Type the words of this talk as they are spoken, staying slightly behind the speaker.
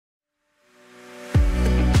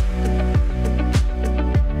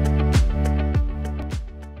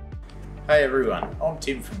G'day everyone, I'm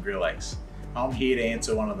Tim from Grillex. I'm here to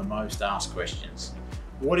answer one of the most asked questions.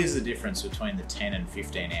 What is the difference between the 10 and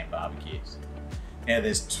 15 amp barbecues? Now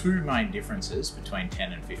there's two main differences between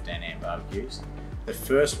 10 and 15 amp barbecues. The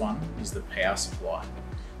first one is the power supply.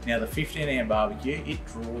 Now the 15 amp barbecue, it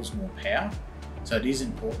draws more power, so it is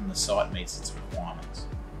important the site meets its requirements.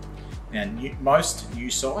 Now most new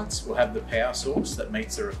sites will have the power source that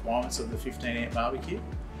meets the requirements of the 15 amp barbecue,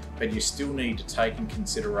 but you still need to take in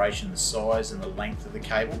consideration the size and the length of the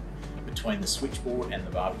cable between the switchboard and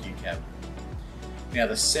the barbecue cabinet. Now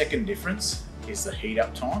the second difference is the heat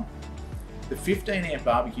up time. The 15 amp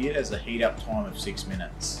barbecue has a heat up time of 6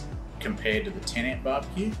 minutes. Compared to the 10 amp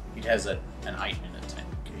barbecue, it has an 8-minute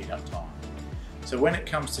heat up time. So when it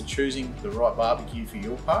comes to choosing the right barbecue for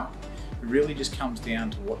your park, it really just comes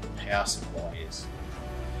down to what the power supply is.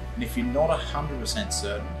 And if you're not 100%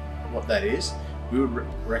 certain what that is, we would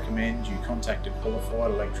recommend you contact a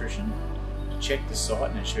qualified electrician to check the site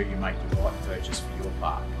and ensure you make the right purchase for your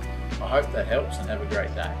park. I hope that helps and have a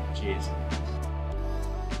great day. Cheers.